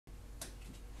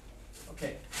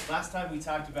Okay, last time we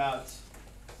talked about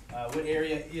what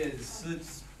area is. So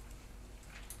let's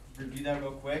review that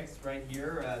real quick. It's right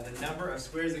here, the number of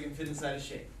squares that can fit inside a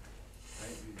shape.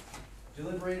 Right? We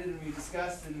deliberated and we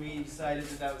discussed and we decided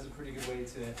that that was a pretty good way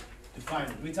to define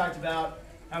it. We talked about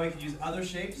how we could use other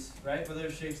shapes, right? What other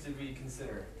shapes did we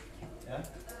consider? Yeah?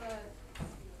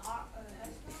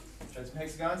 Tried some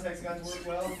hexagons. Hexagons work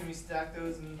well. Can we stack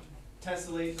those and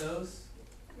tessellate those?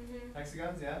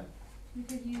 Hexagons, yeah. You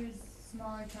could use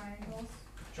smaller triangles.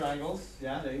 Triangles,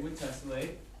 yeah, they would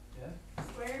tessellate. Yeah.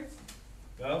 Squares?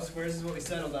 Well, squares is what we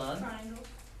settled on. Triangles?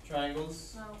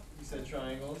 Triangles. No. You said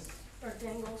triangles.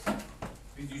 Rectangles?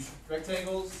 We do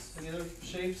rectangles. Any other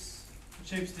shapes?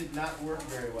 Shapes did not work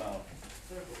very well.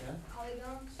 Yeah.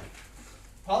 Polygons?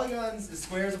 Polygons. Is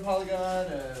squares a polygon?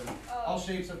 All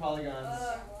shapes are polygons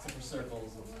except for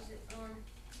circles. What was it?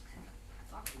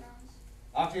 Octagons?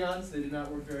 Octagons. They did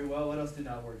not work very well. What else did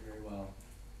not work very well?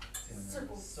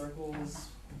 Circles. Circles.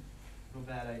 No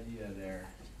bad idea there.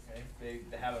 Okay.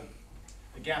 They have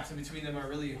the gaps in between them are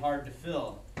really hard to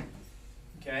fill.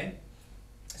 Okay.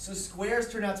 So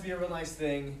squares turn out to be a real nice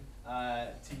thing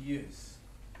to use.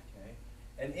 Okay.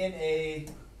 And in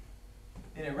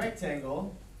a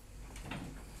rectangle,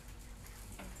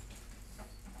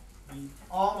 we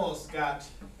almost got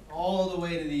all the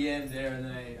way to the end there, and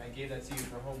then I gave that to you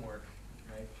for homework.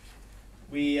 Right?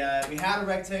 We had a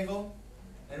rectangle,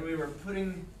 and we were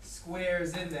putting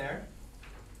squares in there.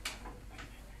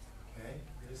 Okay,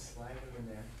 just slide them in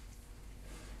there.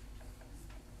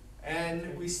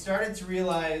 And we started to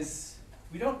realize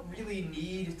we don't really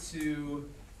need to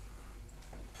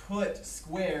put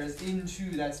squares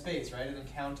into that space, right? And then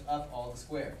count up all the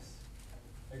squares.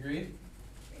 Agreed?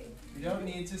 We don't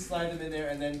need to slide them in there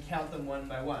and then count them one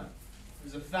by one.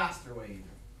 There's a faster way even.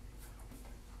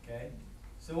 Okay?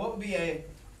 So what would be a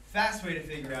fast way to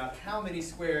figure out how many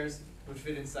squares would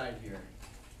fit inside here?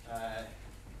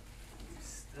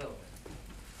 Still.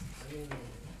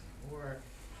 Or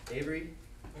Avery?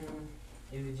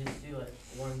 You could just do like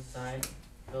one side,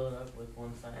 fill it up with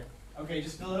one side. Okay,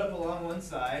 just fill it up along one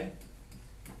side.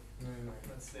 And then like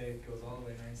Let's say it goes all the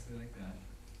way nicely like that.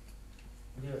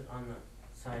 do it on the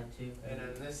side too. And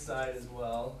on this side as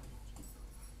well.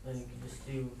 Then you could just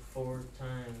do 4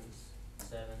 times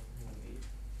 7. And it'd be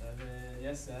 7,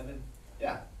 yes, 7.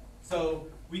 Yeah. So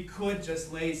we could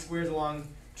just lay squares along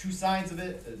two sides of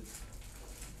it,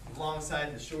 the long side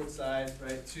and the short side,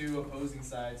 right? Two opposing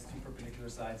sides, two perpendicular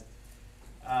sides.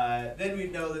 Then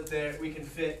we'd know that we can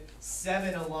fit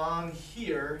 7 along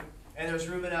here, and there's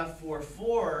room enough for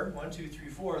 4, 1, 2, 3,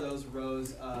 4 of those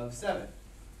rows of 7,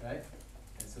 right?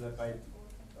 And so that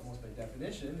almost by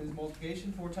definition is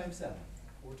multiplication. 4 times 7.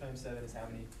 4 times 7 is how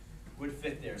many would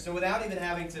fit there. So without even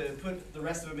having to put the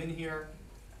rest of them in here,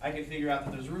 I can figure out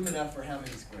that there's room enough for how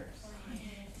many squares?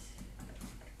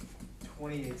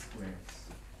 28 squares.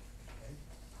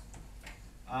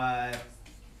 Okay.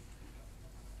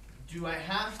 Do I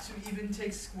have to even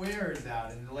take squares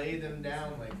out and lay them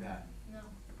down like that? No.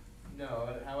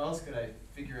 No. How else could I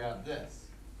figure out this?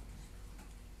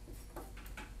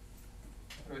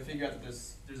 How do I figure out that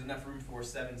there's enough room for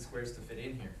 7 squares to fit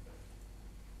in here?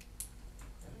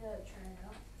 Yeah, try it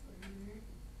out.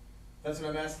 That's what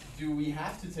I'm asking. Do we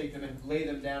have to take them and lay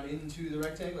them down into the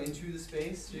rectangle, into the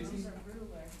space, Jason? Use a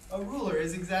ruler. A ruler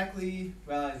is exactly,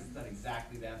 well, it's not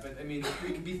exactly that, but I mean,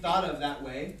 it can be thought of that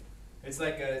way. It's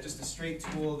like just a straight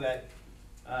tool that,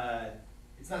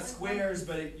 it's not squares,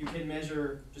 but you can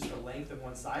measure just the length of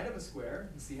one side of a square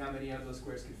and see how many of those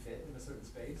squares can fit in a certain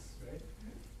space, right?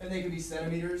 And they can be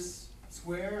centimeters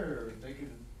square, or they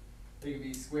can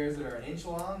be squares that are an inch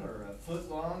long or a foot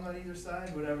long on either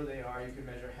side. Whatever they are, you can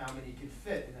measure how many can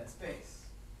fit in that space.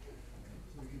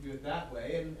 So we can do it that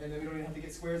way, and then we don't even have to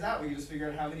get squares out. We can just figure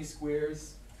out how many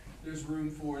squares there's room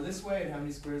for this way and how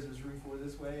many squares there's room for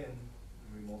this way, and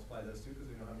we multiply those two because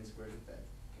we know how many squares it fit.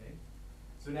 Okay.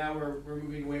 So now we're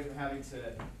moving away from having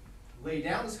to lay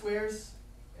down the squares,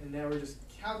 and now we're just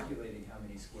calculating how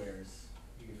many squares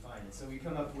we can find. And so we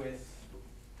come up with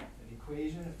an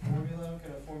equation, a formula. What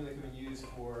kind of formula can we use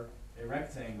for a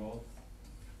rectangle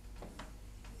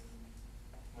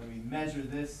when we measure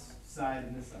this side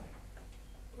and this side?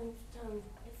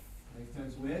 Length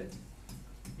times width.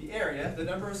 The area, the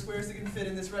number of squares that can fit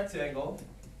in this rectangle.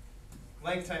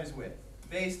 Length times width.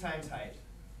 Base times height.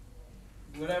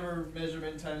 Whatever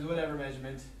measurement times whatever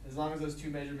measurement, as long as those two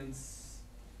measurements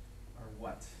are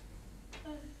what?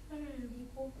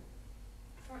 Equal.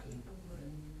 Not equal, but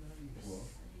Not equal.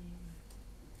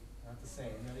 Not the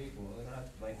same, not equal. They don't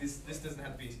have to, like this doesn't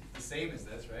have to be the same as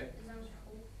this, right? is that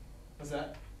whole? What's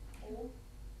that? Whole?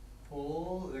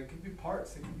 whole, there could be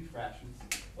parts, it could be fractions.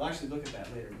 We'll actually look at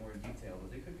that later more in detail,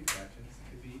 but they could be fractions, it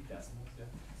could be decimals, yeah.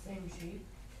 Same shape?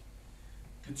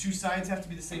 The two sides have to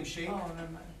be the same shape. Oh,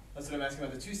 never mind. That's what I'm asking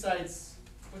about. The two sides,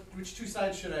 which two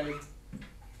sides should I,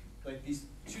 like these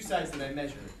two sides that I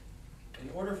measure, in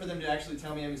order for them to actually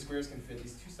tell me how many squares can fit,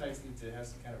 these two sides need to have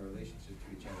some kind of relationship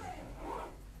to each other.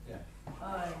 Yeah.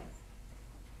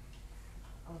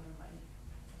 Oh, never mind.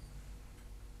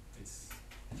 It's,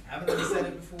 I haven't really said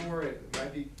it before, it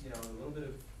might be, you know, a little bit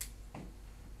of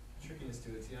trickiness to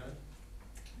it, Tiana.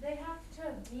 They have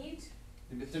to meet,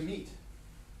 They have to meet.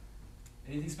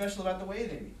 Anything special about the way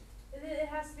they meet? it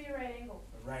has to be a right angle.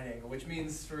 A right angle, which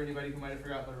means for anybody who might have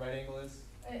forgotten what a right angle is,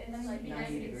 It's like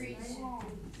 90 degrees.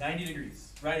 90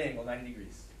 degrees. Right angle, 90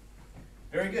 degrees.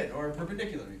 Very good. Or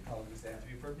perpendicular. You probably say they have to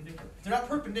be perpendicular. If they're not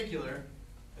perpendicular,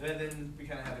 then we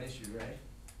kind of have an issue, right?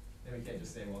 Then we can't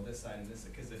just say, well, this side and this,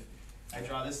 because if I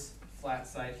draw this flat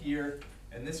side here,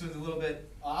 and this one's a little bit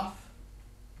off,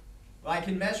 well, I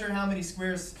can measure how many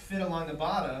squares fit along the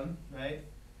bottom, right?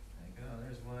 Like, oh,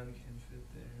 there's one can fit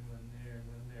there, one there,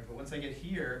 one there. But once I get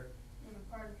here, In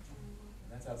a part of the triangle.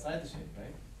 that's outside the shape,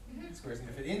 right? Mhm. The square's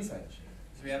gonna fit inside the shape.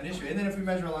 So we have an issue. And then if we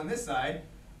measure along this side,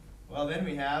 well, then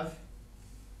we have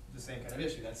the same kind of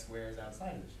issue. That square is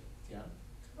outside of the shape. Yeah?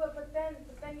 But then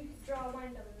you could draw a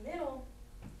line down the middle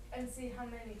and see how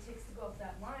many it takes to go up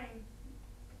that line.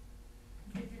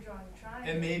 If you're drawing a triangle.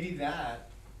 And maybe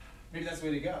that's the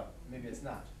way to go. Maybe it's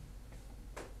not.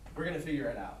 We're gonna figure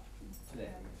it out today.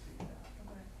 We're gonna figure it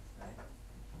out. Okay. Right?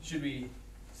 Should we,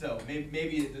 so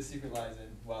maybe the secret lies in,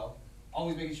 well,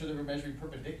 always making sure that we're measuring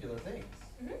perpendicular things.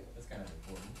 Mhm. That's kind of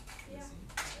important. to Yeah.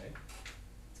 see, right?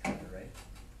 It's kind of right.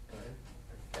 Go ahead.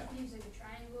 Yeah. You could use like a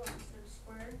triangle instead of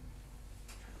square.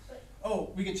 But,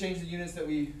 Oh, we could change the units that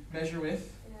we measure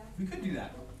with. yeah. We could do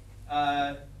that.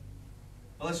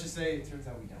 But let's just say it turns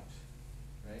out we don't,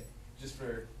 right? Just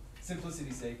for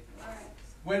simplicity's sake. Alright.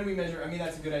 When we measure, I mean,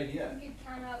 that's a good idea. You could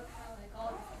count out like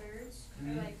all the thirds,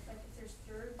 Mhm. or like if there's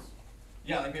thirds,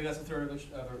 Yeah, like maybe that's a third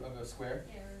of a square.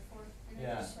 yeah, or a fourth, and then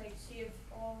Yeah. just like see if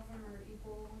all of them are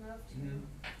equal enough to. Mhm.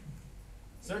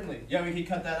 Certainly. Yeah, we could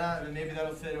cut that out and maybe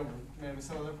that'll fit over maybe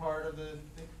some other part of the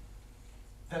thing.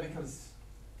 That becomes,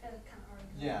 That's kind of hard.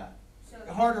 yeah,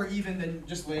 So. harder even than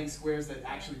just weighing squares that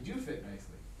actually do fit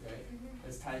nicely, right? Mhm.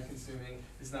 It's time consuming.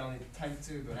 It's not only time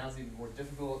consuming, but now it's even more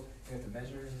difficult. You have to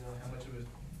measure, you know, how much of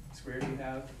a square do you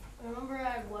have. I remember I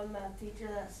had one math teacher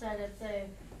that said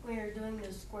when you're doing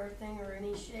the square thing or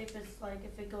any shape, it's like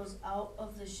if it goes out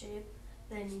of the shape,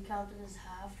 then you count it as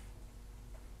half.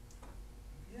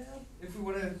 Yeah, if we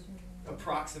want to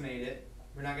approximate it,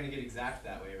 we're not going to get exact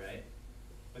that way, right?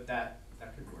 But that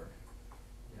could work.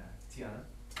 Yeah, Tiana.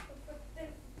 But then,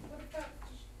 what about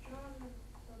just drawing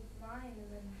the line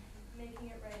and then making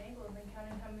it right angle and then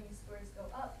counting how many squares go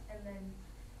up and then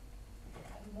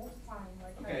multiplying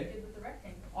like how Okay. you did with the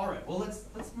rectangle? All right. Well,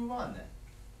 let's move on then.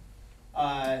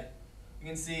 You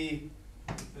can see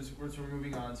we're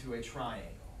moving on to a triangle.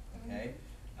 Okay.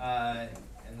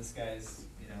 And this guy's,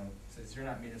 you know, says you're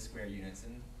not made of square units,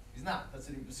 and he's not. That's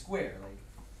a square.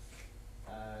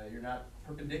 Like you're not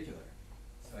perpendicular.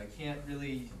 So I can't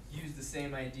really use the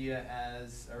same idea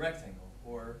as a rectangle,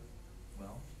 or,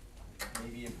 well,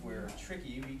 maybe if we're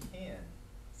tricky, we can.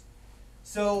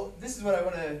 So this is what I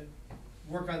want to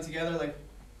work on together. Like,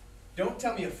 don't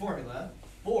tell me a formula,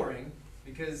 boring,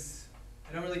 because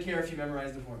I don't really care if you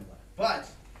memorize the formula. But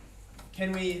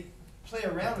can we play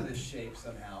around with this shape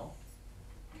somehow?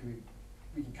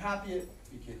 We can copy it,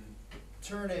 we can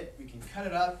turn it, we can cut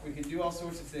it up, we can do all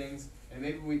sorts of things, and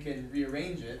maybe we can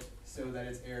rearrange it so that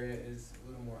its area is a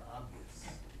little more obvious.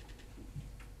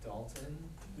 Dalton?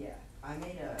 Yeah, I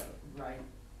made a right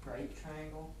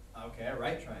triangle. Okay, a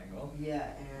right triangle.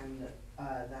 Yeah, and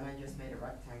then I just made a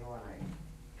rectangle and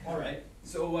All right,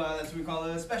 so that's what we call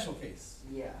a special case.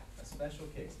 yeah. A special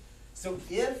case. So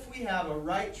if we have a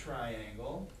right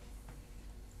triangle,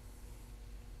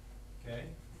 okay,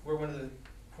 where one of the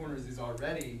corners is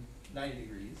already 90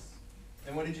 degrees,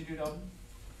 then what did you do, Dalton?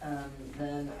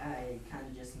 Then I kind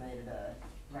of just made it a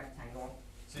rectangle.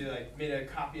 So you like made a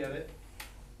copy of it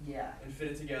Yeah, and fit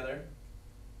it together.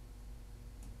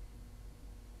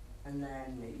 and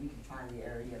then you can find the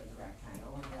area of the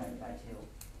rectangle and divide it by 2.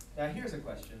 Now here's a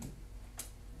question.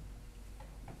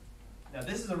 Now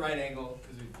this is a right angle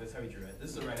because that's how we drew it.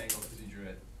 This is a right angle because we drew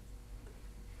it.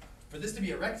 For this to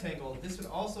be a rectangle, this would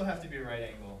also have to be a right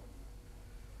angle.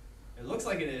 It looks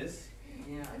like it is,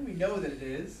 Yeah. and we know that it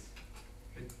is.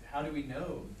 But how do we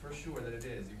know for sure that it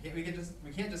is?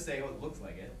 We can't just say, oh, it looks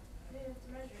like it. You have to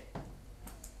measure it.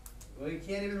 Well, you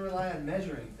can't even rely on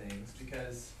measuring things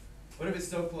because, What if it's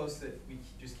so close that we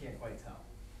just can't quite tell?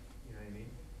 You know what I mean?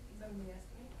 Somebody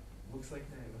asked me. Looks like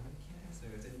 90. Well, we can't ask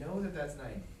them. To know that that's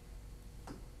 90.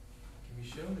 Can we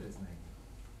show that it's 90?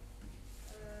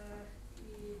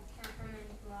 We count how many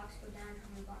blocks go down, how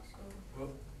many blocks go.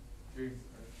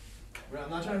 Well, I'm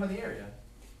not trying to find the area.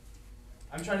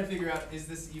 I'm trying to figure out, is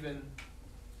this even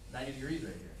 90 degrees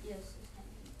right here? Yes, it's 90.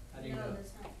 How do you no, know?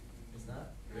 that's not. It's not?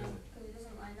 Or No, is it? because it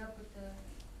doesn't line up with the.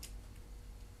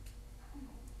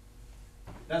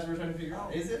 That's what we're trying to figure out.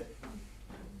 Oh. Is it?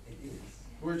 It is.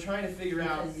 We're trying to figure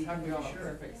out Because you how can can draw we a be sure.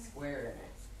 perfect square in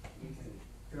it. You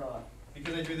can draw,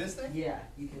 Because I drew this thing? yeah,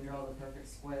 you can draw the perfect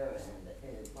square and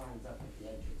it lines up with the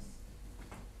edges.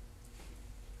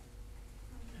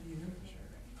 How do you know for sure?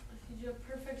 If you do a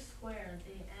perfect square,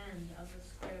 the end of the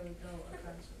square would go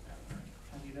across with that line.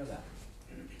 How do you know that?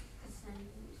 It's 90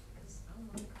 degrees.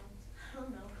 I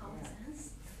don't know, common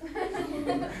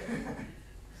Yeah. sense.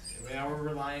 Now we're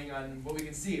relying on what we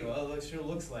can see. Well, it sure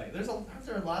looks like. There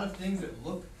are a lot of things that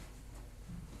look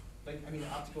like, I mean,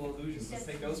 optical illusions. Let's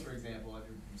take those for example. Have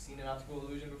you seen an optical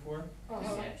illusion before?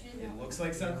 Perception. It looks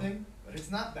like something, but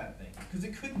it's not that thing, because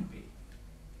it couldn't be.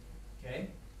 Okay?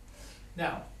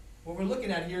 Now, what we're looking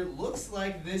at here looks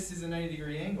like this is a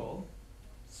 90-degree angle.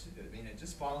 I mean, it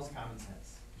just follows common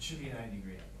sense. It should be a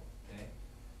 90-degree angle, okay?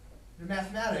 In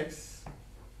mathematics,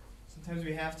 sometimes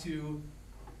we have to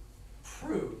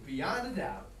prove beyond a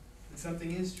doubt that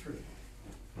something is true,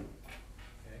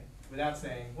 okay? Without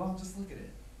saying, well, just look at it.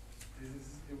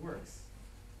 It works.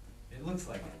 It looks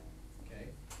like it, okay?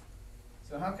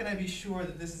 So how can I be sure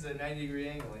that this is a 90-degree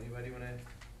angle? Anybody want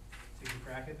to take a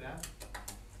crack at that?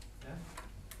 Yeah?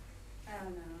 I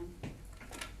don't know.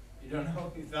 You don't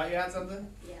know? You thought you had something?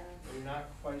 Yeah. But you're not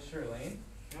quite sure, Lane?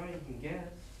 No, you can guess.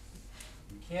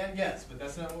 You can guess, but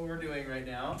that's not what we're doing right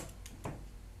now.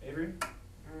 Avery?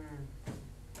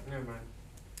 Never mind.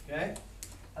 Okay?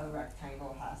 A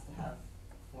rectangle has to have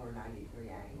 4 90-degree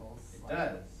angles. It like-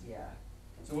 does. Yeah.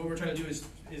 So what we're trying to do is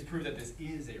prove that this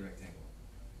is a rectangle.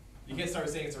 You can't start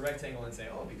saying it's a rectangle and say,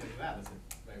 oh, because of that,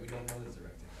 right? We don't know that it's a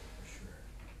rectangle for sure.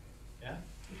 Yeah?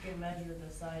 You can measure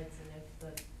the sides, and if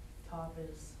the top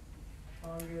is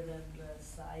longer than the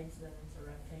sides, then it's a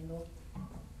rectangle.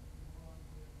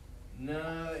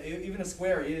 No, even a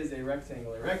square is a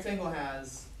rectangle. A rectangle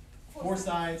has 4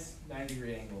 sides,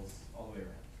 90-degree angles all the way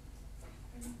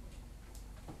around.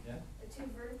 Yeah? The two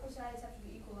vertical sides have to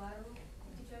be equilateral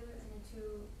with each other, and the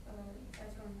two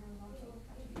sides going horizontal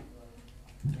have to be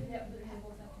equilateral. Yeah, but they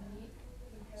both have to meet.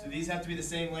 So these have to be the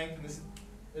same length and this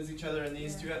as each other, and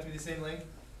these two have to be the same length?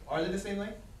 Are they the same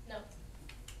length?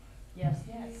 Yes.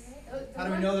 How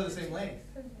do we know they're the same length?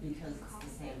 Because it's the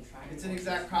same triangle. It's an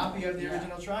exact copy of the Yeah.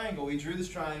 original triangle. We drew this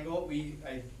triangle,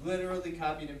 I literally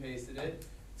copied and pasted it,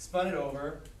 spun it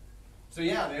over. So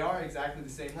yeah, they are exactly the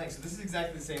same length. So this is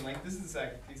exactly the same length, this is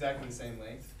exactly the same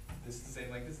length, this is the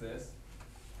same length as this.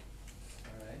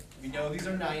 Alright, we know these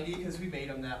are 90 because we made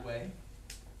them that way.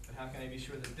 But how can I be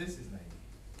sure that this is 90?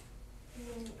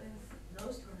 Well, if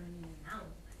those two are 90 now.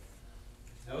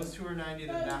 If those two are 90,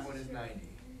 then that one is 90.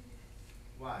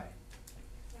 Why?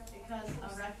 Because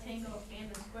a rectangle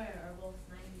and a square are both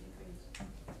 90 degrees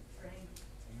for angle.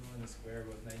 Angle and a square are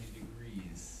both 90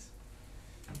 degrees.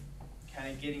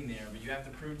 Kind of getting there, but you have to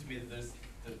prove to me that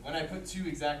that when I put 2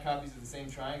 exact copies of the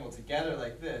same triangle together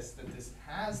like this, that this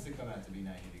has to come out to be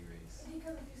 90 degrees.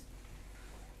 Because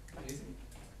if you Easy?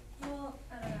 Well,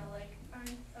 I don't know, like,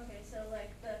 okay, so like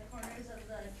the corners of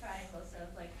the triangle, so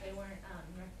if like they weren't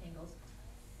rectangles,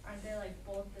 aren't they like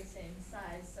both the same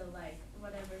size? So like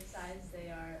whatever size they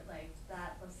are, like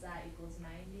that plus that equals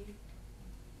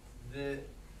 90.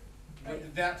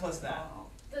 That plus that.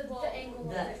 The angle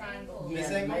of that- the triangle. This Yeah,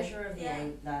 the angle? measure of the Yeah.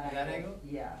 that That angle. angle?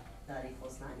 Yeah, that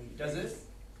equals 90 degrees. Does it?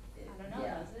 I don't know,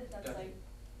 Yeah. does it? That's Does- like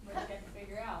what you have to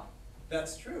figure out.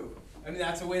 That's true. I mean,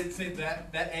 that's a way to say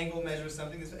that angle measures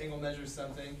something, this angle measures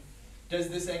something. Does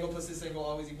this angle plus this angle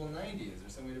always equal 90? Is there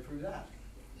some way to prove that?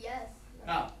 Yes.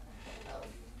 How? Oh.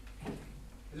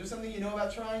 Is there something you know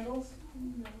about triangles?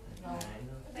 No.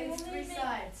 They There's only 3 make-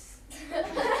 sides.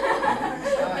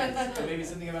 Sides. Or maybe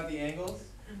something about the angles?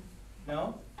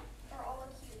 No? Are all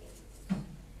acute.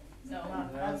 No,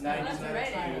 That's that's 90's the not right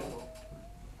true. angle.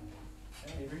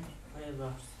 Okay, Avery? I have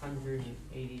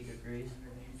 180 degrees.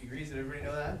 180 degrees, did everybody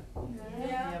know that?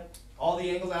 Yeah. Yep. All the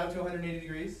angles add up to 180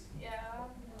 degrees? Yeah.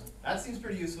 That seems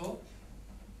pretty useful.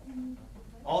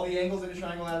 All the angles in a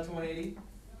triangle add up to 180?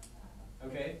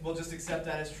 Okay, we'll just accept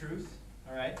that as truth,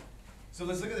 alright? So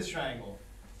let's look at this triangle.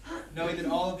 Knowing that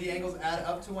all of the angles add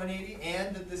up to 180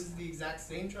 and that this is the exact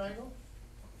same triangle?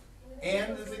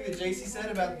 And the thing that JC said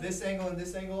about this angle and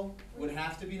this angle would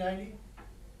have to be 90?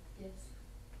 Yes.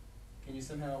 Can you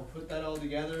somehow put that all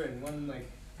together in one, like,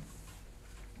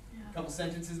 couple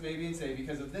sentences maybe, and say,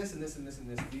 because of this and this and this and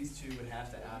this, these two would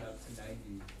have to add up to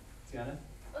 90. Tiana?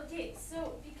 Okay,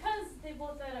 so because they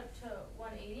both add up to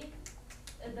 180,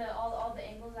 all the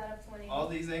angles add up to 180. All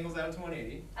these angles add up to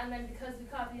 180. And then because we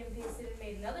copied and pasted and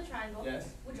made another triangle, Yes.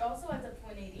 which also adds up to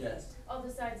 180. Yes. All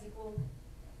the sides equal.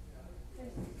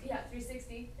 Yeah,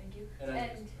 360. Thank you. And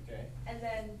then, okay. And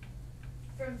then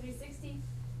from 360,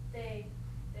 they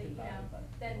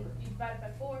then you divide it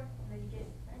by 4, and then you get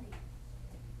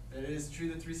 90. It is true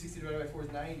that 360 divided by 4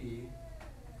 is 90,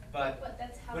 but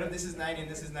that's how. what if this is 90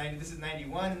 and this is 90, this is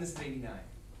 91 and this is 89? You see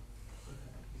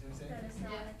what I'm saying? Then it's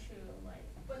not Yeah. a true, like,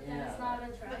 but then Yeah. it's not a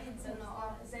But triangle, it's then it's not.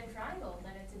 not the same triangle,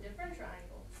 then it's a different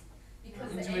triangle.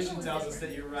 Because the Intuition angle is tells us that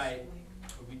different. you're right,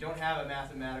 but we don't have a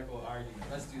mathematical argument.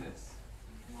 Let's do this.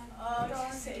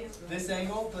 This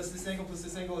angle plus this angle plus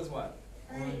this angle is what?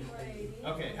 180.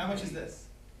 Okay, how much is this?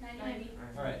 90.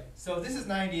 Alright, so if this is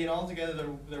 90 and all together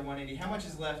they're 180, how much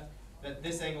is left that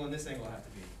this angle and this angle have to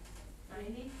be?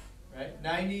 90. Right?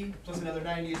 90 plus another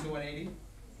 90 is the 180.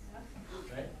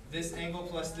 Right? This angle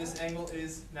plus this angle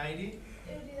is 90. It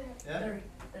would either. Yeah?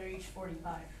 They're each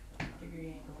 45-degree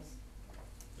angles.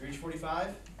 They're each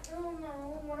 45? Oh no,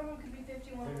 one of them could be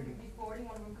 50, one of them could be 40,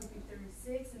 one of them could be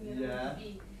 36, and the other Yeah. one could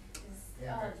be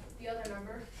the other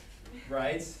number.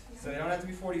 Right? So they don't have to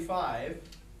be 45.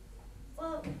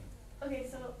 Well, okay,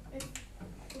 so if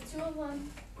the two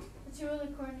of the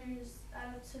corners add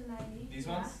up to 90. These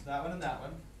ones, that one and that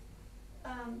one,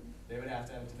 Um, they would have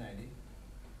to add up to 90.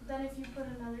 then if you put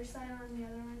another side on the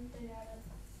other one, they'd add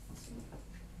up to,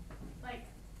 like,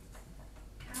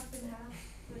 half and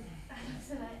half would add up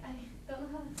to I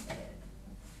don't know how to say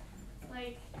it.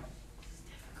 Like, it's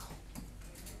difficult.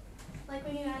 Like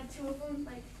when you add two of them,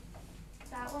 like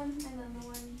that one and then the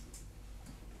one,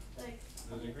 like,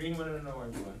 There's a green one and an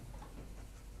orange one.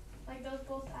 like those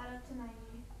both add up to 90.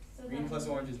 So Green then, plus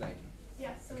orange is 90.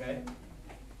 yeah, so Okay. then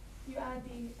you add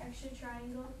the extra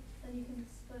triangle, then you can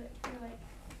split it for like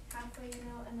halfway,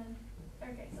 and then,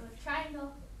 okay, so the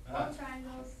triangle, both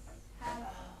triangles have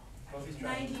Both these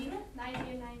triangles. 90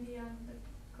 and 90 on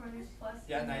the corners plus.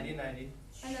 Yeah, 90 and 90.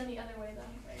 And then the other way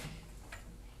though, right?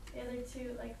 The other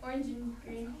two, like orange and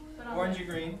green, but on Orange the,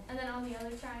 and green, and then on the other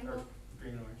or triangle,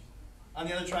 green and orange. On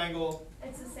the other triangle,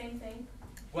 it's the same thing.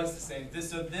 what's the same?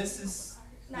 So this is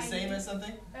the 90. same as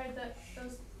something? Or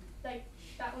those, like,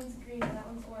 that one's green and that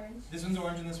one's orange. This one's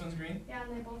orange and this one's green? Yeah,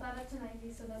 and they both add up to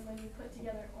 90, so then when you put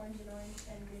together orange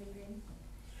and green,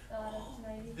 they'll add up to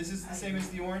 90. This is the same as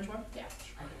the orange one? Yeah.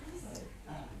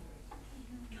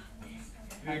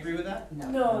 Do you agree with that?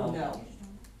 No. No.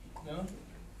 No?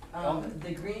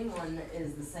 The green one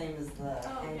is the same as the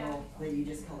Oh, angle that you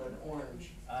just colored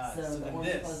orange. So the then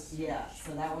orange this. plus, yeah,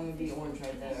 so that one would be orange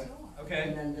right there. Okay.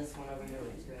 And then this one over here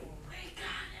would be green.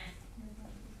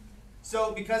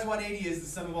 So because 180 is the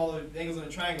sum of all the angles in a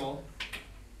triangle,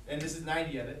 and this is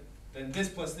 90 of it, then this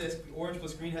plus this, orange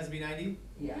plus green has to be 90?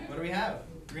 Yeah. What do we have?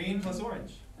 Green plus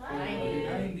orange.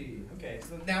 90. Okay,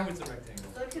 so now it's a rectangle.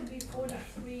 So it could be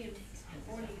 43 and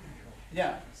 40.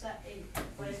 Yeah. Is that 8?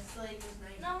 But it's still equals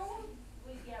 90. No,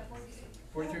 yeah, 42.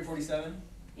 43, 47?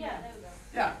 Yeah, there we go.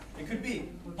 Yeah, it could be.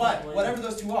 But whatever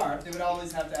those two are, they would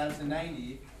always have to add up to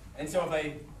 90. And so if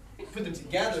I put them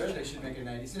together, they should make a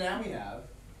 90. So now we have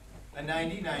a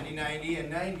 90, 90, 90, and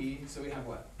 90. So we have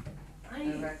what? A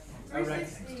rectangle. A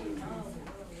rectangle.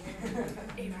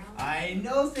 I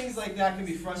know things like that can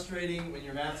be frustrating when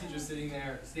your math teacher's standing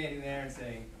there and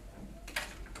saying,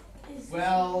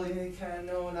 well, you kind of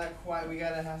know, not quite, we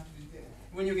gotta have to do that.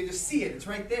 When you can just see it, it's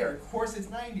right there. Of course it's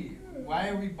 90. Why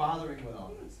are we bothering with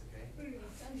all this, okay?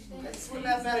 That's what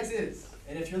mathematics is.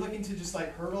 And if you're looking to just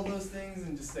like hurdle those things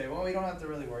and just say, well, we don't have to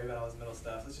really worry about all this middle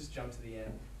stuff, let's just jump to the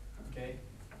end, okay?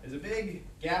 There's a big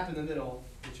gap in the middle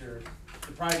that you're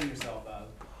depriving yourself of.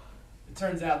 It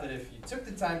turns out that if you took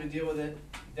the time to deal with it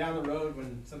down the road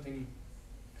when something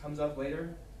comes up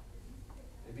later,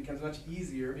 it becomes much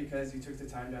easier because you took the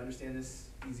time to understand this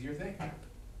easier thing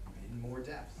in more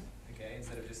depth, okay?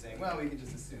 Instead of just saying, well, we can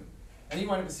just assume. And you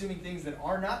wind up assuming things that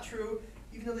are not true,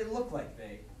 even though they look like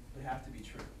they would have to be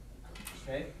true,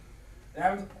 okay? That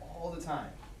happens all the time.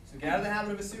 So get out of the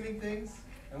habit of assuming things,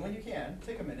 and when you can,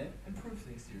 take a minute and prove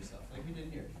things to yourself, like we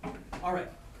did here. All right,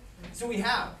 so we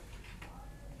have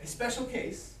a special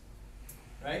case,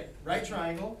 right? Right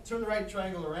triangle, turn the right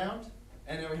triangle around,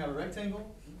 and then we have a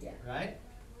rectangle, Yeah. right?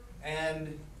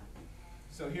 And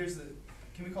so here's the,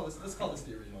 can we call this, let's call this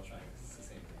the original triangle, 'cause it's the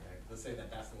same thing, right? Let's say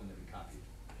that that's the one that we copied,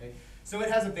 okay? So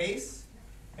it has a base,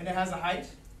 and it has a height,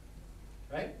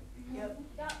 right? Yep.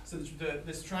 So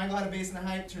this triangle had a base and a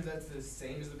height, turns out it's the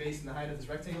same as the base and the height of this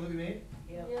rectangle that we made,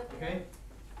 Yep. okay?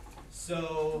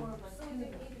 So So we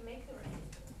need to make the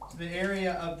rectangle. the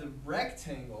area of the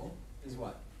rectangle is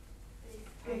what?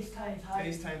 Base times height.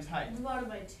 Base times height. Divided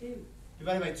by 2.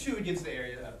 Divided by 2 gives the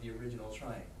area of the original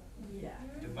triangle. Yeah.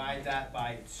 Divide that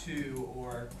by 2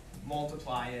 or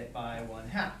multiply it by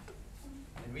 1/2.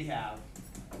 And we have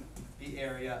the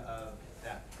area of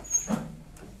that triangle.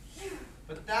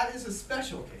 But that is a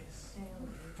special case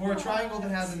for a triangle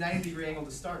that has a 90-degree angle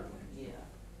to start with. Yeah.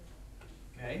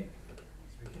 Okay?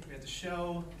 So we have to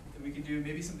show that we could do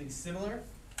maybe something similar.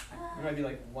 There might be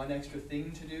like one extra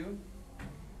thing to do.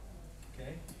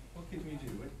 Okay? What could we do?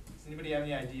 Does anybody have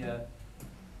any idea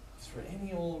just for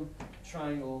any old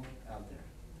triangle out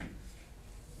there?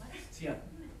 Tia.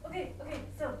 Okay,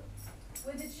 so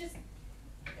when it's just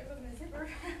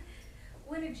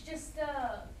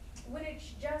when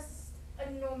it's just a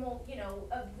normal,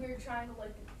 a weird triangle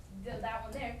like that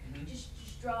one there, Mhm.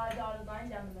 just draw a dotted line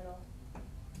down the middle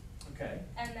Okay.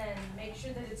 and then make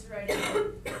sure that it's right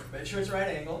angle. Make sure it's right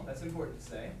angle. That's important to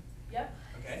say. Yep.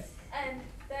 Okay. And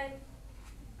then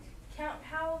count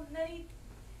how many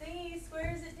thingy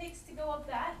squares it takes to go up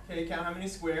that. Okay, count how many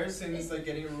squares, same as like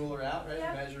getting a ruler out, right?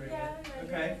 Yep, Measuring yeah, it. measure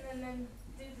Okay. it, and then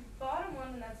do the bottom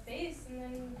one, and that's base, and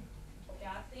then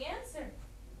got the answer.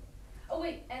 Oh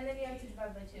wait, and then you have to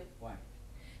divide by 2. Why?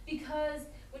 Because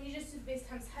when you just do base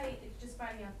times height, it's just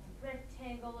finding out the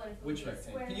rectangle, and if it Which would be a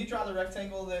rectangle? square. Can you draw the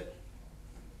rectangle that,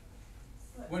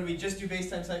 when we just do base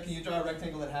times height, can you draw a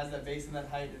rectangle that has that base and that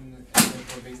height, and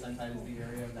therefore base times height is the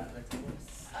area of that rectangle?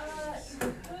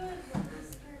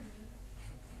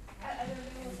 I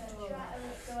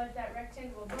don't know what that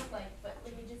rectangle would look like, but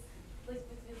when you just, with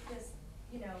just,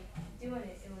 doing it, it would,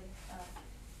 it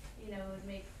would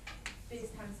make base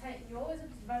times height. And you always have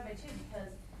to divide by 2 because,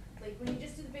 like, when you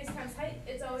just do the base times height,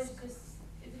 it's always just,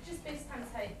 if it's just base times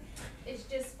height, it's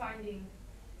just finding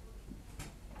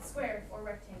square or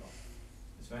rectangle.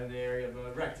 Just find the area of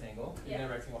a rectangle, and Yeah. that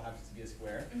rectangle happens to be a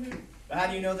square. Mm-hmm. But how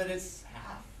do you know that it's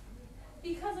half?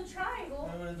 Because a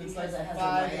triangle, What if it's Because like it has a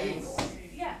 5 right eighths? angle.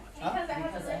 yeah, Huh? because it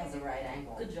Because it has a has right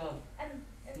angle. Good job. and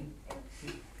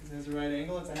Because it has a right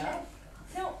angle, it's a half?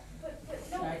 no, but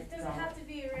no, Right, it doesn't no. have to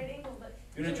be a right angle, but.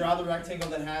 You're gonna draw the rectangle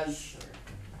that has Sure.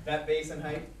 that base and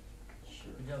height?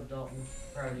 Sure. Good job, Dalton.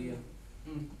 Proud of you.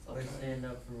 Mm, Way to okay. stand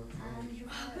up for what's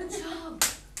right. Good job.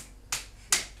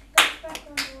 Back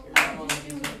on Well,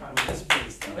 Well, this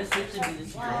base though. Let's switch to do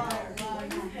this Wow. No, you're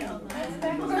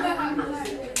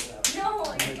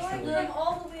going them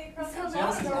all the way across the Yeah,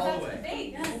 this is bottom, all the that's way. the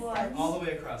base. All the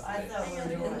way across the I base. thought we were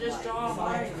doing Just like draw a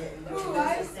line. dividing it into Ooh,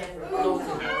 this separate ooh.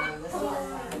 ones. This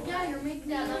one. Yeah, you're making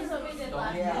Yeah, that. that's what we did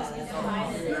last Yeah, time, we that's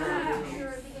divided it.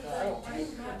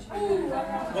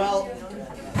 Well,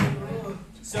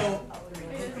 so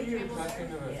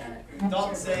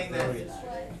Dalton's saying that, are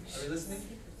we listening?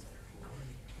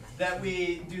 That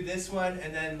we do this one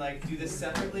and then like do this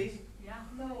separately,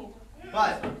 No.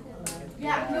 but,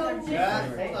 Yeah, no. yeah,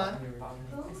 hold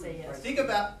on. Say yes. Think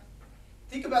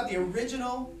about the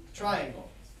original triangle,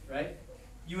 right?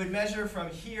 You would measure from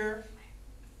here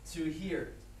to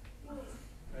here,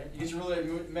 right? You get your ruler,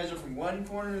 you would measure from one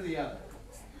corner to the other.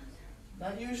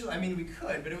 Not usually, I mean, we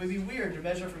could, but it would be weird to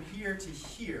measure from here to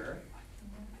here.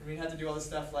 And we'd have to do all this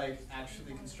stuff like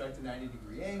actually construct a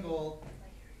 90-degree angle,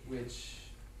 which,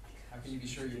 how can you be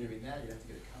sure you're doing that? You'd have to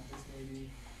get a compass maybe,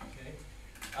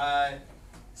 okay?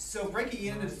 So breaking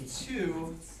it into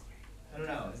 2, I don't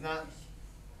know, is not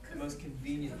the most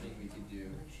convenient thing we could do.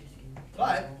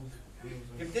 But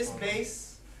if this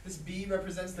base, this B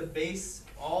represents the base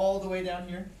all the way down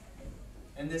here,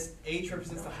 and this H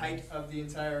represents the height of the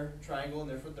entire triangle and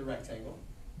therefore the rectangle,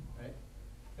 right?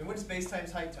 Then what does base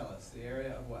times height tell us? The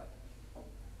area of what?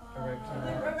 A rectangle.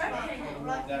 A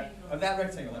rectangle. Of that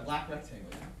rectangle, that black rectangle.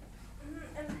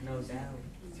 And No doubt.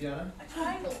 Tiana? a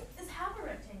triangle is half a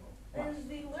rectangle, and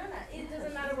we learn that. It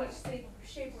doesn't matter what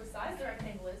shape or size the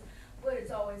rectangle is, but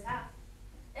it's always half.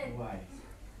 And Why?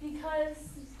 because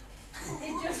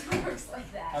it just works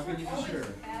like that. How can you be sure?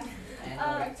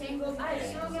 Rectangle. I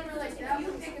It's not gonna like that. You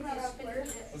pick it up square.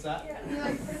 What's that? You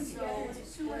like put them together, it's a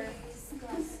square.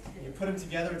 You put them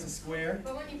together, it's a square.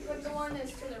 But when you put the one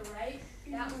that's to the right,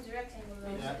 that one's a rectangle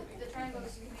though. Yeah. The triangle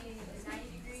is gonna be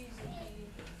 90 degrees and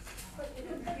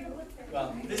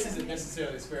Well, this isn't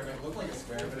necessarily a square, it might look like a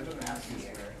square, but it doesn't have to be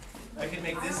a square. I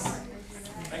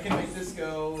can make this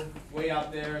go way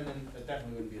out there, and then it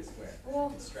definitely wouldn't be a square. I Well,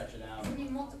 can stretch it out. when you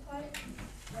multiply it,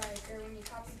 like, or when you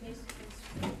copy paste it and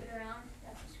flip it around,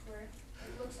 that's a square.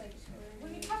 It looks like a square.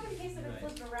 When you copy and paste it and Right.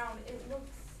 flip it around, it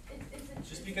looks, it's a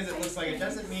Just because it looks like it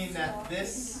doesn't mean that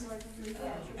this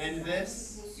and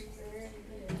this.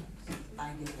 I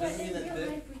get But this. Maybe in that real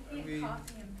the- life, we can't we-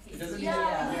 copy and It paste. doesn't mean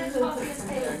Yeah. that.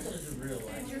 This is real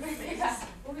life. Yeah.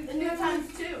 The new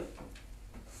times two.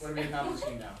 What are we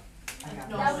accomplishing now? I got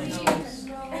No, That we we don't. don't.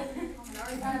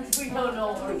 We don't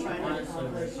know what we're trying to Honestly,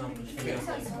 we're accomplish. accomplishing Okay,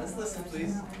 nothing. let's listen,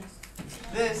 please.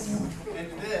 This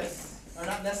and this are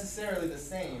not necessarily the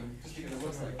same, just because it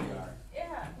looks like they are.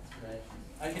 Yeah. Right.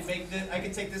 I could make this. I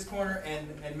could take this corner and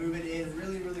move it in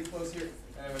really, really close here,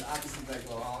 and I would obviously be like,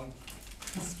 well, long,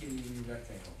 skinny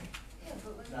rectangle, Yeah,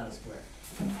 but when not a square.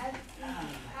 at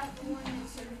the one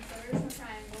that's sort of the original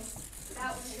triangle,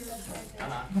 that one is up right there.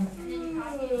 Uh-huh. And then you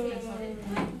copy and paste it,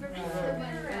 flip it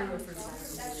around,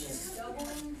 that's just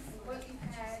doubling what you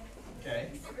had Okay.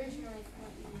 originally from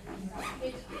what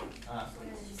you copied. Uh,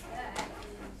 Whereas that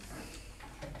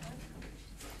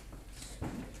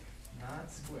not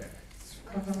square.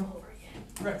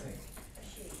 Rectangle.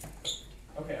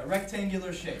 Okay, a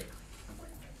rectangular shape.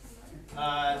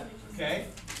 Okay.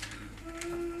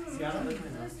 See, I don't look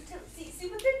at this. See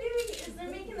what they're doing is they're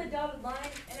making the dotted line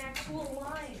an actual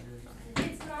line.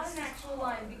 It's not an actual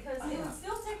line because it would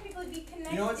still technically be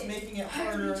connected. You know what's making it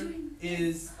harder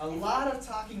is a lot of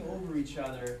talking over each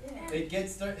other.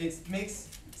 It makes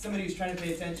somebody who's trying to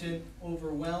pay attention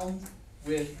overwhelmed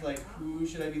with like, who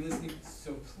should I be listening to?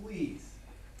 So please,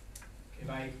 if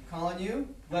I call on you,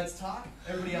 let's talk.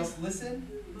 Everybody else listen.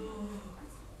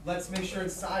 Let's make sure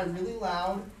it's sighed really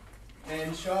loud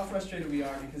and show how frustrated we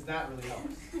are because that really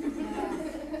helps.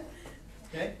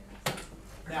 Okay?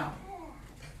 Now,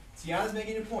 Tiana's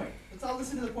making a point. Let's all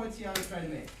listen to the point Tiana's trying to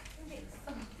make. Okay,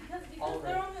 so because All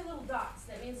they're right. only little dots,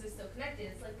 that means they're still connected.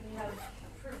 It's like when you have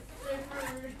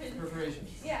Perforations.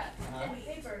 yeah, Uh-huh. and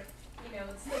paper, you know,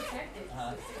 it's still connected.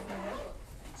 Uh-huh. It's still connected.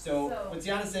 So So- what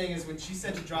Tiana's saying is when she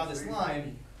said to draw this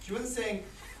line, she wasn't saying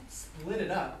split it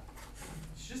up.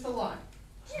 It's just a line.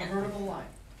 Just a Yeah. vertical line.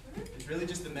 It's really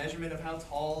just the measurement of how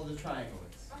tall the triangle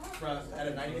is from at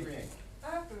a 90-degree angle.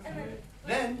 And then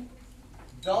Then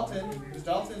Dalton, because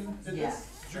Dalton did Yeah. this,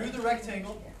 drew the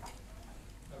rectangle.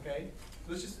 Okay?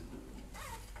 So let's just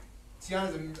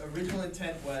Tiana's original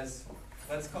intent was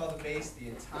let's call the base the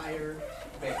entire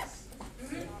base.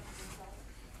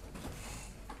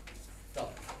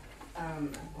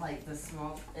 Dalton. Like the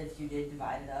small, if you did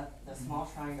divide it up, the small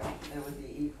triangle, it would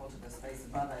be equal to the space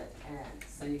above it, and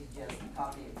so you could just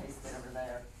copy and paste it over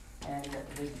there. And the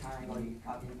big triangle, you could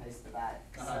copy and paste to that,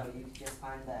 Uh-huh. so you could just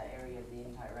find the area of the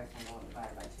entire rectangle and divide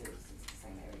it by 2, because it's the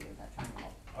same area of that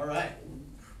triangle. All right.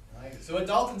 So what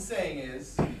Dalton's saying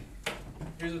is,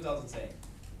 here's what Dalton's saying.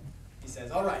 He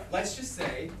says, all right, let's just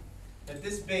say that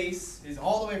this base is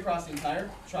all the way across the entire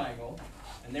triangle,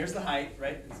 and there's the height,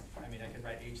 right? I mean, I could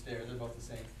write h there, they're both the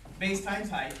same. Base times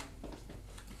height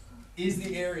is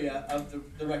the area of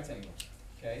the rectangle,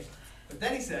 okay? But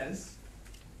then he says,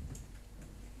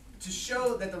 to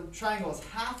show that the triangle is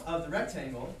half of the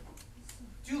rectangle,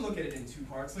 do look at it in two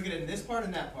parts. Look at it in this part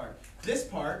and that part. This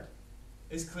part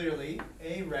is clearly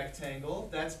a rectangle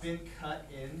that's been cut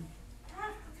in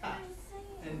half.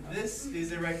 And this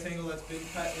is a rectangle that's been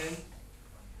cut in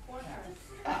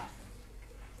half.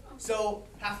 So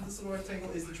half of this little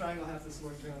rectangle is the triangle, half of this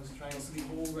little rectangle is the triangle, so the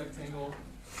whole rectangle,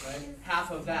 right?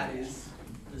 Half of that is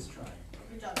this triangle.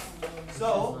 Good job.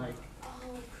 So, Like,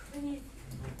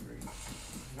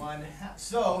 one half.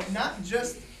 So not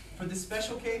just for this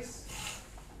special case,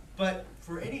 but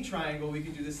for any triangle, we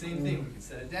could do the same thing. We could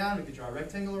set it down, we could draw a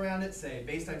rectangle around it, say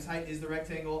base times height is the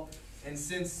rectangle, and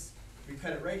since we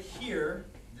cut it right here,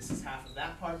 this is half of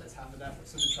that part, that's half of that part,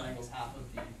 so the triangle's half of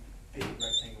the big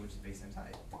rectangle, which is base times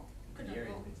height. For the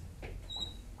area of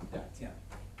it. Yeah.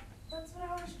 that's what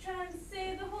I was trying to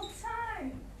say the whole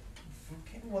time.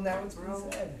 Okay, well now it's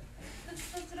been said.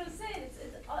 That's what I'm saying.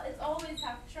 It's always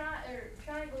half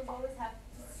triangles always have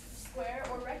square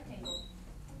or rectangle.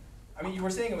 I mean, you were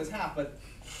saying it was half, but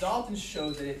Dalton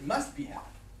showed that it must be half.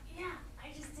 Yeah, I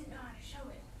just didn't know how to show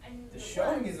it. I knew The it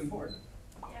showing was. is important.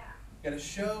 Yeah. You gotta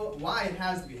show why it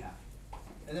has to be half.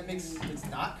 And that makes, it's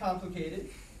not complicated,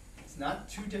 it's not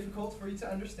too difficult for you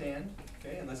to understand,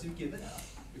 okay, unless you've given up,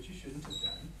 which you shouldn't have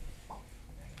done.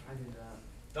 I did that.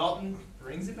 Dalton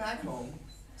brings it back home,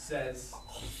 says,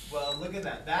 well, look at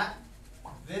that,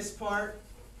 this part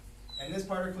and this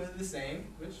part are clearly the same,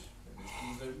 which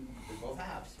means they're both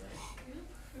halves,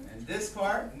 right? And this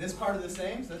part and this part are the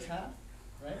same, so that's half,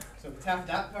 right? So if it's half of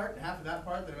that part and half of that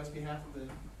part, then it must be half of the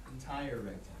entire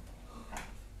rectangle.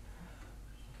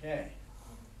 Okay.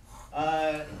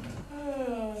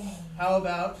 How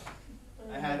about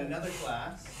I had another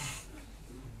class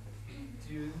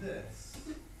do this.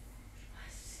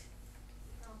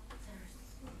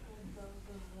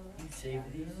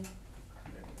 these?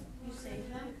 You save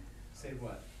them? Save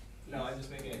what? No, I'm just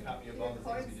making a copy of all the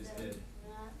things we just did.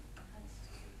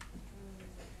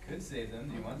 Could save them.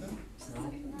 Do you want them?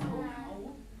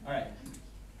 No. All right.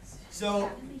 So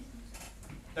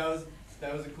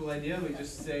that was a cool idea. We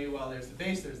just say, well, there's the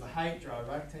base, there's the height. Draw a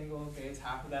rectangle. Okay, it's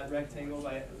half of that rectangle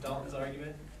by Dalton's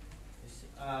argument.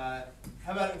 How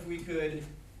about if we could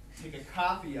take a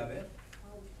copy of it?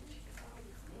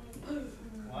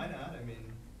 Why not? I mean.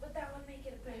 But that would make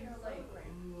it a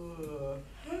parallelogram.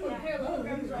 Well,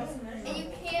 parallelograms are also And measurable.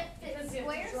 you can't fit Because you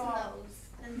have to squares in draw. those.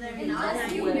 And they're Unless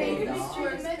not. you would make make them them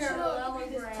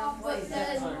Parallelogram. but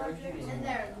then, And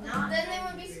they're not. then they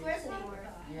wouldn't be squares anymore.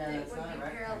 Yeah, They that's would not be a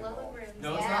rectangle. parallelograms.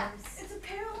 No, it's not. It's a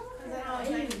parallelogram. Because I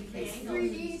know it's It's 90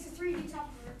 3D, it's a 3D top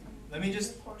of it. Let me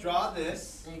just draw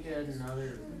this Think add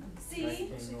another See?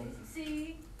 rectangle.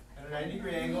 See? at a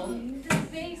 90-degree angle. The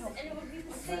base, and it would be the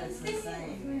But same it's the thing.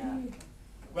 same, yeah.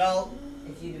 Well,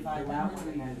 If you divide that one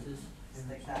and then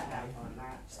stick that half on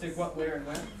that. stick what, where, and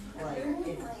when? Like,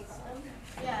 if,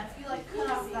 Yeah, if you like cut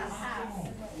off that half.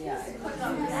 yeah, if you Cut cut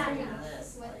off that this, half.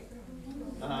 this, like,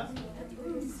 Uh-huh.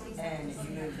 and if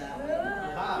you move that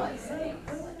one, Ah. like, say,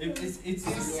 It's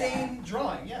the same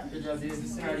drawing, yeah. Good job, dude.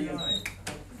 It's the Proud of same you. drawing.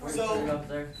 Work So- it up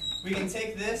there. We can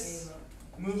take this,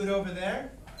 move it over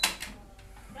there.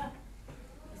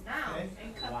 Now, Okay.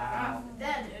 and cut Wow. that off,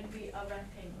 then it'd be a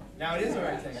rectangle. Now it is a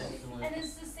rectangle. Excellent. And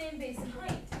it's the same base and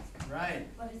height.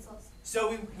 Right. But it's also.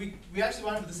 So we actually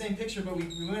wound up with the same picture, but we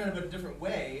went about it a different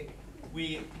way.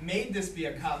 We made this be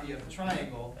a copy of the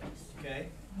triangle, okay?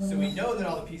 So we know that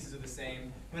all the pieces are the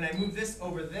same. When I move this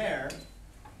over there,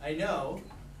 I know,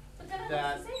 But then it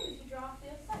That- looks the same if you draw off the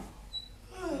other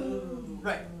side.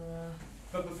 right.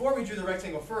 But before we drew the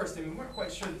rectangle first, I mean, we weren't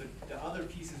quite sure that the other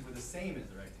pieces were the same as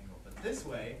the rectangle. But this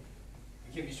way,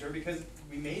 we can be sure because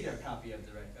we made a copy of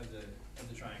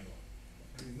the triangle.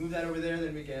 When we move that over there,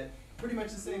 then we get pretty much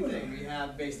the same thing. We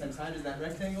have base times height is that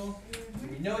rectangle.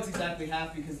 And we know it's exactly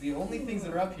half because the only things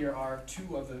that are up here are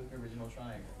two of the original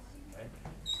triangles, right?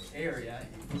 So area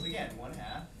equals again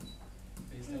 1/2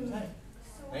 base times height.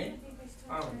 So what Right? would be base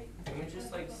times height? Can we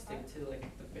just like stick to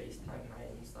like the base time height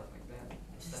and stuff like that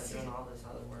instead of doing all this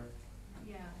other work?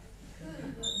 Yeah.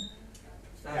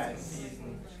 That's Guys.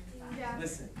 confusing. Yeah.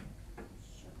 Listen.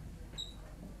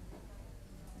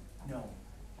 No.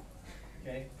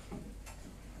 Okay?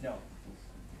 No.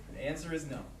 The answer is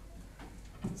no.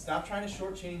 Stop trying to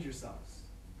shortchange yourselves,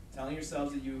 telling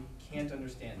yourselves that you can't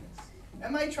understand this.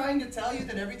 Am I trying to tell you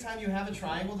that every time you have a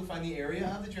triangle to find the area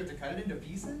of, that you have to cut it into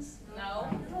pieces? No.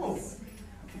 No.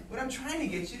 What I'm trying to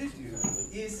get you to do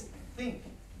is think,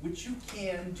 which you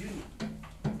can do.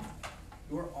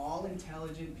 You're all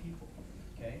intelligent people,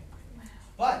 okay?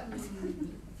 But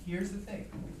here's the thing.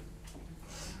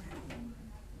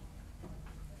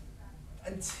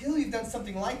 Until you've done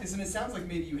something like this, and it sounds like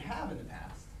maybe you have in the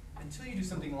past, until you do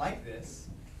something like this,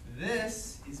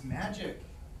 this is magic.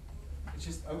 It's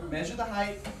just measure the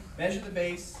height, measure the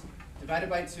base, divide it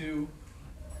by 2.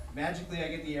 Magically, I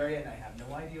get the area, and I have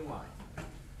no idea why.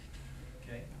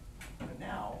 Okay? But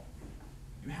now,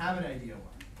 you have an idea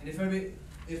why. And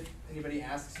if anybody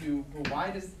asks you, well,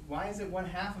 why is it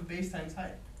 1/2 of base times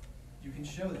height? You can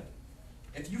show them.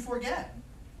 If you forget,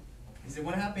 is it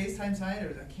 1/2 base times height,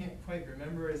 or I can't quite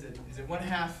remember, is it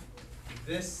 1/2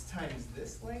 this times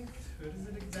this length? What is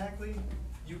it exactly?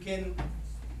 You can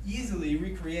easily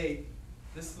recreate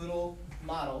this little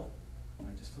model.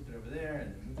 I just flip it over there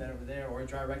and then move that over there, or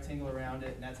draw a rectangle around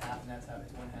it, and that's half, and that's half.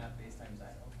 It's 1/2 base times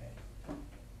height. Okay.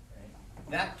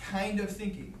 Right. That kind of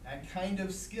thinking, that kind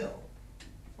of skill,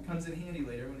 comes in handy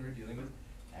later when we're dealing with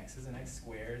x's and x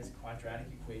squareds, quadratic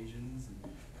equations,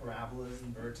 and parabolas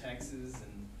and vertexes,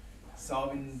 and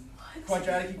solving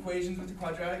quadratic equations with the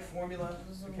quadratic formula.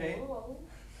 Okay.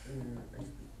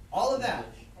 All of that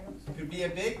could be a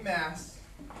big mass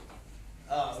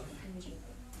of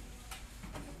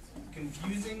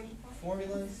confusing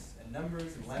formulas and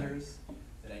numbers and letters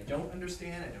that I don't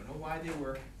understand, I don't know why they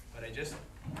work, but I just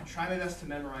try my best to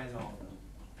memorize all of them.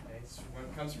 Okay, so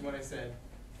it comes from what I said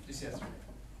just yesterday.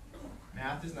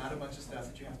 Math is not a bunch of stuff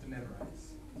that you have to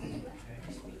memorize.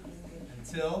 Okay?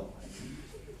 Until,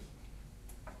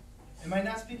 am I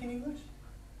not speaking English?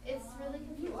 It's really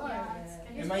confusing. Yeah,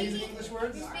 it's Am I using English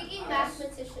words? You're speaking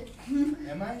mathematician.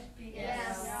 Am I?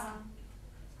 Yes.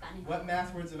 What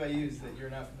math words have I used that you're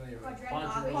not familiar with?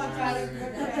 Quadratic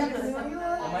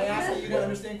formula. Am I asking you to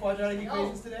understand quadratic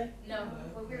equations today? No,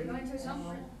 but we're going to some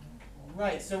point.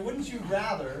 Right, so wouldn't you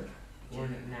rather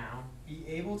Learn it now. be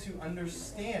able to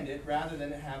understand it rather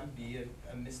than have it be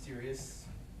a mysterious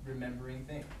remembering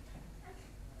thing?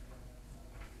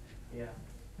 Yeah.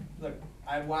 Look,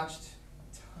 I watched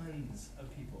tons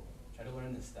of people try to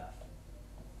learn this stuff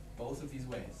both of these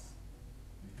ways.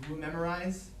 People who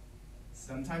memorize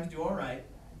sometimes do all right.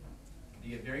 They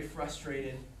get very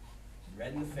frustrated,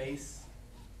 red in the face,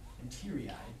 and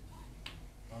teary-eyed.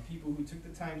 While people who took the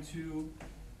time to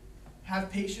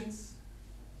have patience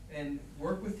and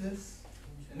work with this,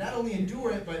 and not only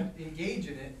endure it, but engage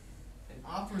in it, and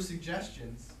offer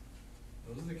suggestions,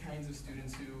 those are the kinds of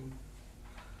students who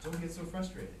don't get so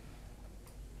frustrated.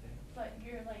 Okay? But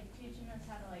you're like teaching us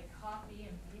how to like copy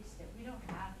and paste it. We don't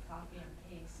have copy and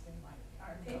paste in like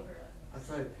our paper. I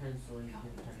tried pencil, you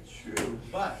can pencil. True,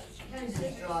 but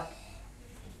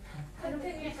But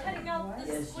then you're cutting out the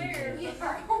Yes, you square do. of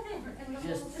our homework.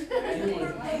 Just do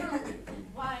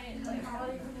Why, like, how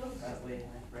do you know? that way,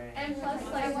 my brain. And plus,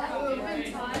 like, we've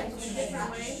been taught in a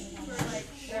different way for like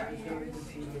 30 years,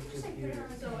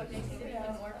 so it makes it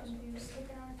even more confused.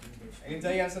 I can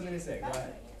tell you have something to say. Go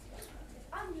ahead.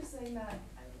 I'm just saying that,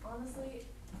 honestly,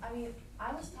 I mean,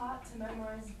 I was taught to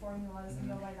memorize the formulas and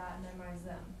go by that and memorize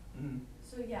them. Mm-hmm.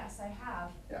 So yes, I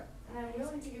have. Yeah. And I'm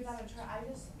willing to give that a try.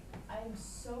 I am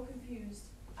so confused.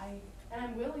 And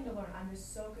I'm willing to learn. I'm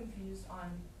just so confused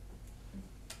on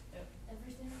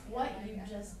Everything. what you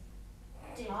just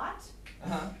taught.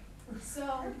 Uh-huh.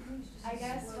 So, I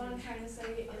guess what I'm trying to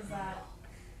say is that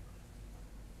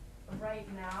right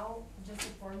now, just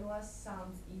the formula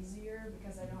sounds easier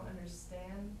because I don't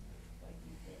understand like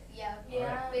you did. Yeah,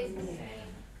 Alright. basically.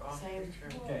 Same.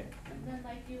 Okay. And then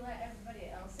like you let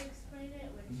everybody else explain it,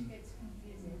 which Mhm. gets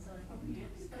confusing, so like you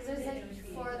just. Because there's like it would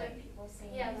be, four other like, people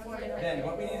saying. Yeah, it. four other Then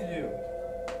what we need to do,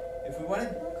 if we want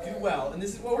to do well, and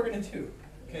this is what we're going to do,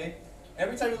 okay?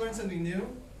 Every time we learn something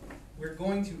new, we're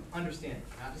going to understand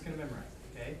it, not just going to memorize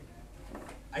it, okay?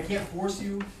 I can't force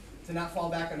you to not fall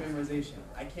back on memorization.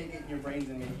 I can't get in your brains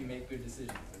and make you make good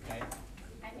decisions, okay?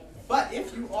 But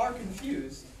if you are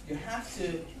confused, you have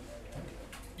to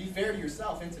be fair to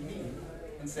yourself and to me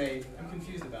and say, I'm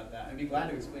confused about that. I'd be glad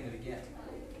to explain it again,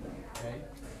 okay?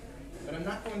 But I'm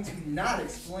not going to not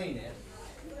explain it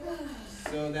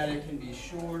so that it can be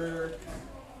shorter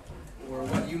or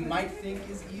what you might think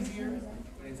is easier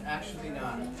when it's actually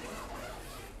not,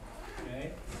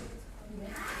 okay?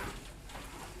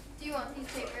 Do you want these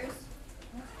papers?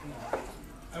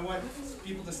 I want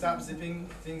people to stop zipping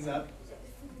things up,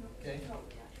 okay?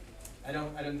 I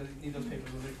don't need those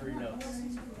papers, those are for your notes.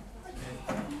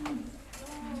 Okay?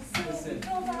 Listen.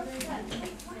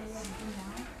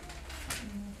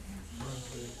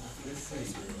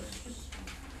 Listen.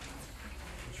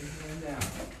 Put your hand down.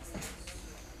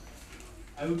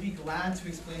 I would be glad to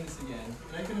explain this again,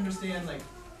 and I can understand like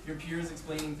your peers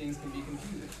explaining things can be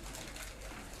confusing.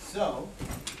 So,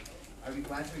 I'd be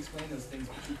glad to explain those things,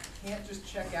 but you can't just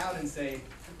check out and say,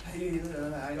 hey,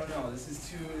 I don't know, this is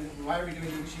too, why are we doing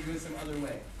it, we should do it some other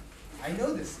way. I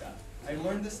know this stuff. I've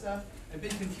learned this stuff, I've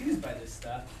been confused by this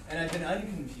stuff, and I've been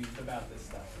unconfused about this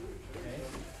stuff, okay?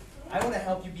 I want to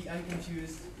help you be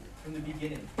unconfused from the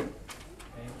beginning, okay?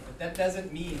 But that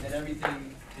doesn't mean that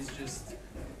everything is just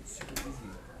super easy.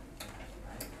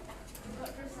 But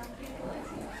for some people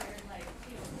it's easier, like,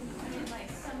 I mean, like,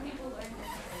 some people learn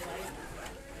differently, like,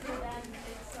 for them,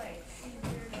 it's like easier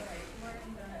to like learn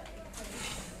the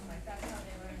equation, and like, that's how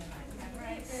they learn and like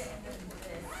memorize it, and then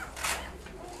this.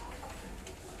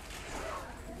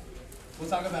 We'll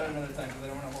talk about it another time because I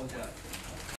don't want to hold you up.